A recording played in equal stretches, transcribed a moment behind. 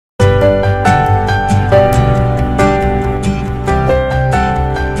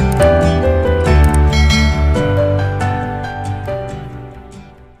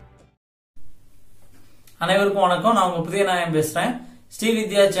அனைவருக்கும் வணக்கம். நான் உங்க புதிய நாயம் பேசுறேன்.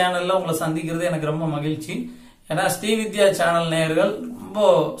 ஸ்ரீவித்யா சேனல்ல உங்களை சந்திக்கிறது எனக்கு ரொம்ப மகிழ்ச்சி. ஏன்னா ஸ்ரீவித்யா சேனல் நேயர்கள் ரொம்ப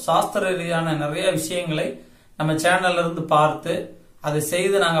சாஸ்திர ரீதியான நிறைய விஷயங்களை நம்ம சேனல்ல இருந்து பார்த்து அதை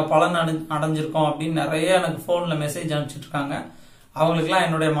செய்து நாங்க பலன் அடைஞ்சிருக்கோம் அப்படின்னு நிறைய எனக்கு போன்ல மெசேஜ் அனுப்பிச்சிட்டு இருக்காங்க. அவங்களுக்குலாம்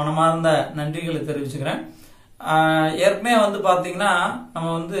என்னுடைய மனமார்ந்த நன்றிகளை தெரிவிச்சுக்கிறேன். ஏற்கனவே பாத்தீங்கன்னா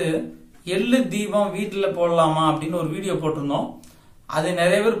நம்ம எள்ளு தீபம் வீட்டுல போடலாமா அப்படின்னு ஒரு வீடியோ போட்டிருந்தோம். அது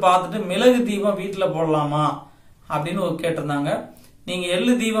நிறைய பேர் பார்த்துட்டு மிளகு தீபம் வீட்டுல போடலாமா அப்படின்னு கேட்டிருந்தாங்க. நீங்க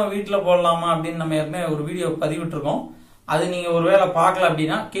எள்ளு தீபம் வீட்டுல போடலாமா அப்படின்னு நம்ம ஏற்கனவே ஒரு வீடியோ பதிவிட்டிருக்கோம். அது நீங்க ஒருவேளை பார்க்கல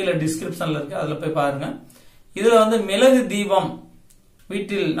அப்படின்னா கீழே டிஸ்கிரிப்ஷன்ல இருக்கு, அதுல போய் பாருங்க. இதுல மிளகு தீபம்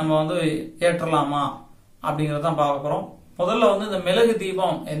வீட்டில் நம்ம ஏற்றலாமா அப்படிங்கறதான் பார்க்க போறோம். முதல்ல இந்த மிளகு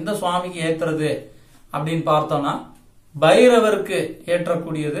தீபம் எந்த சுவாமிக்கு ஏத்துறது அப்படின்னு பார்த்தோம்னா பைரவருக்கு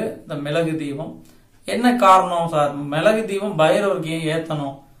ஏற்றக்கூடியது இந்த மிளகு தீபம். என்ன காரணம் சார், மிளகு தீபம் பைரவருக்கு ஏன்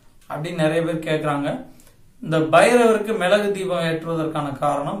ஏத்தணும் அப்படின்னு நிறைய பேர் கேட்கிறாங்க. இந்த பைரவருக்கு மிளகு தீபம் ஏற்றுவதற்கான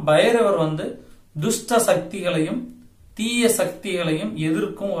காரணம், பைரவர் துஷ்ட சக்திகளையும் தீய சக்திகளையும்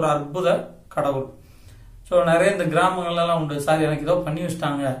எதிர்க்கும் ஒரு அற்புத கடவுள். சோ நிறைய இந்த கிராமங்கள்ல எல்லாம் உண்டு. சார் எனக்கு ஏதோ பண்ணி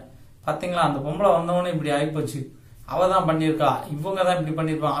வச்சிட்டாங்க, பாத்தீங்களா அந்த பொம்பளை வந்தவொடனே இப்படி ஆயிப்போச்சு, அவ தான் பண்ணிருக்கா, இவங்க தான் இப்படி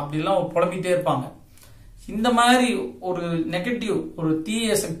பண்ணிருப்பாங்க அப்படிலாம் புலம்பிட்டே இருப்பாங்க. இந்த மாதிரி ஒரு நெகட்டிவ் ஒரு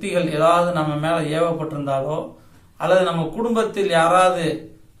தீய சக்திகள் ஏதாவது நம்ம மேல ஏவப்பட்டிருந்தாலோ அல்லது நம்ம குடும்பத்தில் யாராவது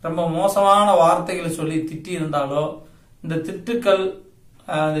ரொம்ப மோசமான வார்த்தைகளை சொல்லி திட்டி இருந்தாலோ இந்த திட்டுக்கள்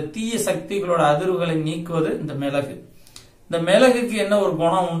இந்த தீய சக்திகளோட அதிர்வுகளை நீக்குவது இந்த மிளகு. இந்த மிளகுக்கு என்ன ஒரு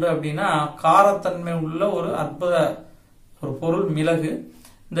குணம் உண்டு அப்படின்னா, காரத்தன்மை உள்ள ஒரு அற்புத ஒரு பொருள் மிளகு.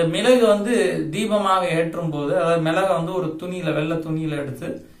 இந்த மிளகு தீபமாக ஏற்றும் போது, அதாவது மிளகு ஒரு துணியில வெள்ளை துணியில எடுத்து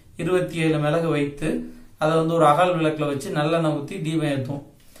 27 மிளகு வைத்து அதை ஒரு அகல் விளக்குல வச்சு நல்லெண்ணெய் ஊத்தி தீபம் ஏற்றும்.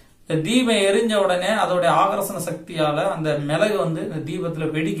 இந்த தீபம் எரிஞ்ச உடனே அதோடைய ஆகர்ஷண சக்தியால அந்த மிளகு இந்த தீபத்துல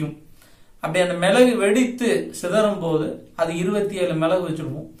வெடிக்கும். அப்படி அந்த மிளகு வெடித்து சிதறும் போது அது 27 மிளகு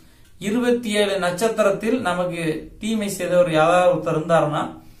வச்சிருப்போம். 27 நட்சத்திரத்தில் நமக்கு தீமை செய்தவர் யாராவது ஒருத்தர் இருந்தாருன்னா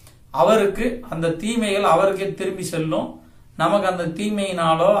அவருக்கு அந்த தீமைகள் அவருக்கே திரும்பி செல்லும். நமக்கு அந்த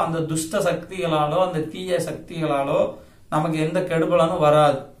தீமையினாலோ அந்த துஷ்ட சக்திகளாலோ அந்த தீய சக்திகளாலோ நமக்கு எந்த கெடுபலனும்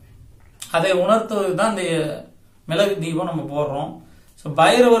வராது. அதை உணர்த்துவதுக்கு தான் இந்த மிளகு தீபம் நம்ம போடுறோம்.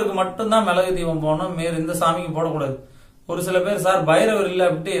 பைரவருக்கு மட்டும்தான் மிளகு தீபம் போடணும், வேறு எந்த சாமிக்கு போடக்கூடாது. ஒரு சில பேர் சார் பைரவர் இல்லை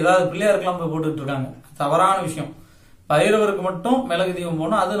அப்படி ஏதாவது பிள்ளையாருக்கெல்லாம் போய் போட்டுட்டு இருக்காங்க. தவறான விஷயம். பைரவருக்கு மட்டும் மிளகு தீபம்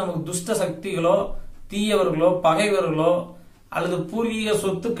போடணும். அது நமக்கு துஷ்ட சக்திகளோ தீயவர்களோ பகைவர்களோ அல்லது பூர்வீக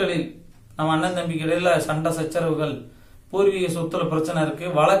சொத்துக்களில் நம்ம அண்ணன் தம்பிக்கு இடையில சண்டை சச்சரவுகள், பூர்வீக சொத்துல பிரச்சனை இருக்கு,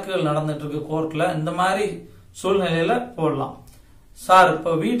 வழக்குகள் நடந்துட்டு இருக்கு கோர்ட்ல, இந்த மாதிரி சூழ்நிலையில போடலாம். சார்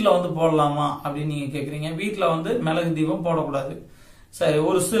இப்ப வீட்டுல போடலாமா அப்படின்னு நீங்க கேக்குறீங்க. வீட்டுல மிளகு தீபம் போடக்கூடாது. சரி,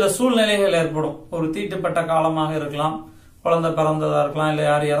 ஒரு சில சூழ்நிலைகள் ஏற்படும். ஒரு தீட்டுப்பட்ட காலமாக இருக்கலாம், குழந்தை பிறந்ததா இருக்கலாம், இல்ல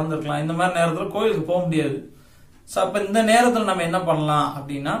யாரும் இறந்துருக்கலாம். இந்த மாதிரி நேரத்துல கோயிலுக்கு போக முடியாது. அப்ப இந்த நேரத்துல நம்ம என்ன பண்ணலாம்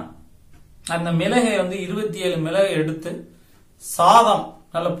அப்படின்னா, அந்த மிளகை 27 மிளகை எடுத்து சாதம்,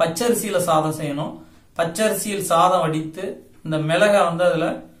 நல்ல பச்சரிசியில சாதம் செய்யணும். பச்சரிசியில் சாதம் வடித்து இந்த மிளகை அதுல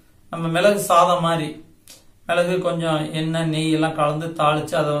நம்ம மிளகு சாதம் மாதிரி மிளகு கொஞ்சம் எண்ணெய் நெய் எல்லாம் கலந்து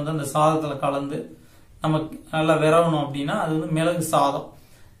தாளிச்சு அதை அந்த சாதத்துல கலந்து நம்ம நல்லா விரவணும் அப்படின்னா அது மிளகு சாதம்.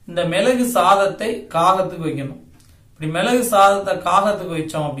 இந்த மிளகு சாதத்தை காகத்துக்கு வைக்கணும். இப்படி மிளகு சாதத்தை காகத்துக்கு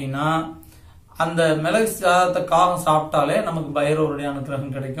வச்சோம் அப்படின்னா அந்த மிளகு சாதத்தை காகம் சாப்பிட்டாலே நமக்கு பைரவருடைய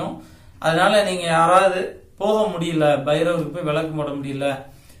அனுகிரகம் கிடைக்கும். அதனால நீங்க யாராவது போக முடியல, பைரவருக்கு போய் விளக்கு போட முடியல,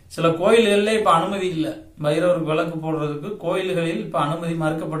 சில கோயில்கள்ல இப்ப அனுமதி இல்லை பைரவருக்கு விளக்கு போடுறதுக்கு, கோயில்களில் இப்ப அனுமதி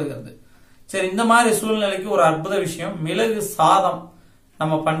மறுக்கப்படுகிறது. சரி, இந்த மாதிரி சூழ்நிலைக்கு ஒரு அற்புத விஷயம், மிளகு சாதம்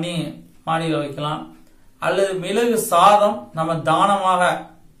நம்ம பண்ணி மாடியில வைக்கலாம். அல்லது மிளகு சாதம் நம்ம தானமாக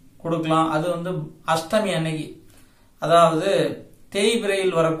கொடுக்கலாம். அது அஷ்டமி அன்னைக்கு, அதாவது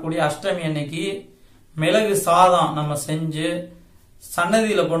தேய்பிரையில் வரக்கூடிய அஷ்டமி அன்னைக்கு மிளகு சாதம் நம்ம செஞ்சு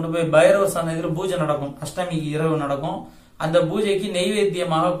சன்னதியில கொண்டு போய் பைரவ சன்னதியில பூஜை நடக்கும். அஷ்டமிக்கு இரவு நடக்கும். அந்த பூஜைக்கு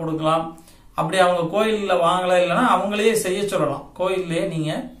நெய்வேத்தியமாக கொடுக்கலாம். அப்படி அவங்க கோயில்ல வாங்கல இல்லைன்னா அவங்களையே செய்ய சொல்லலாம். கோயிலே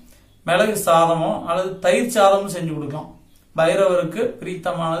நீங்க மிளகு சாதமோ அல்லது தயிர் சாதமும் செஞ்சு கொடுக்கலாம். பைரவருக்கு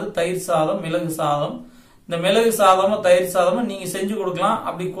பிரீத்தமானது தயிர் சாதம், மிளகு சாதம். இந்த மிளகு சாதமோ தயிர் சாதமோ நீங்க செஞ்சு கொடுக்கலாம்.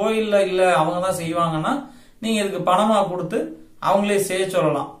 அப்படி கோயில்ல இல்ல அவங்க தான் செய்வாங்கன்னா நீங்க இதுக்கு பணமா கொடுத்து அவங்களே செய்ய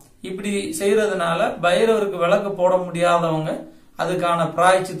சொல்லலாம். இப்படி செய்யறதுனால பைரவருக்கு விளக்கு போட முடியாதவங்க அதுக்கான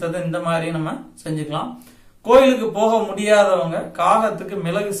பிராயச்சித்தத்தை இந்த மாதிரி நம்ம செஞ்சுக்கலாம். கோயிலுக்கு போக முடியாதவங்க காகத்துக்கு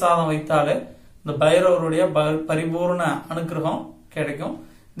மிளகு சாதம் வைத்தாலே இந்த பைரவருடைய பரிபூர்ண அனுகிரகம் கிடைக்கும்.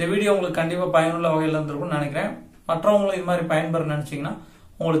 இந்த வீடியோ உங்களுக்கு கண்டிப்பா பயனுள்ள வகையில் இருந்திருக்கும்னு நினைக்கிறேன். மற்றவங்களும் இது மாதிரி பயன்பெற நினைச்சீங்கன்னா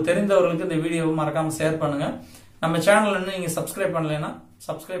உங்களுக்கு தெரிந்தவர்களுக்கு இந்த வீடியோவை மறக்காம ஷேர் பண்ணுங்க. நம்ம சேனல் இன்னும் நீங்க சப்ஸ்கிரைப் பண்ணலைன்னா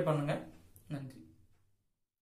சப்ஸ்கிரைப் பண்ணுங்க. நன்றி.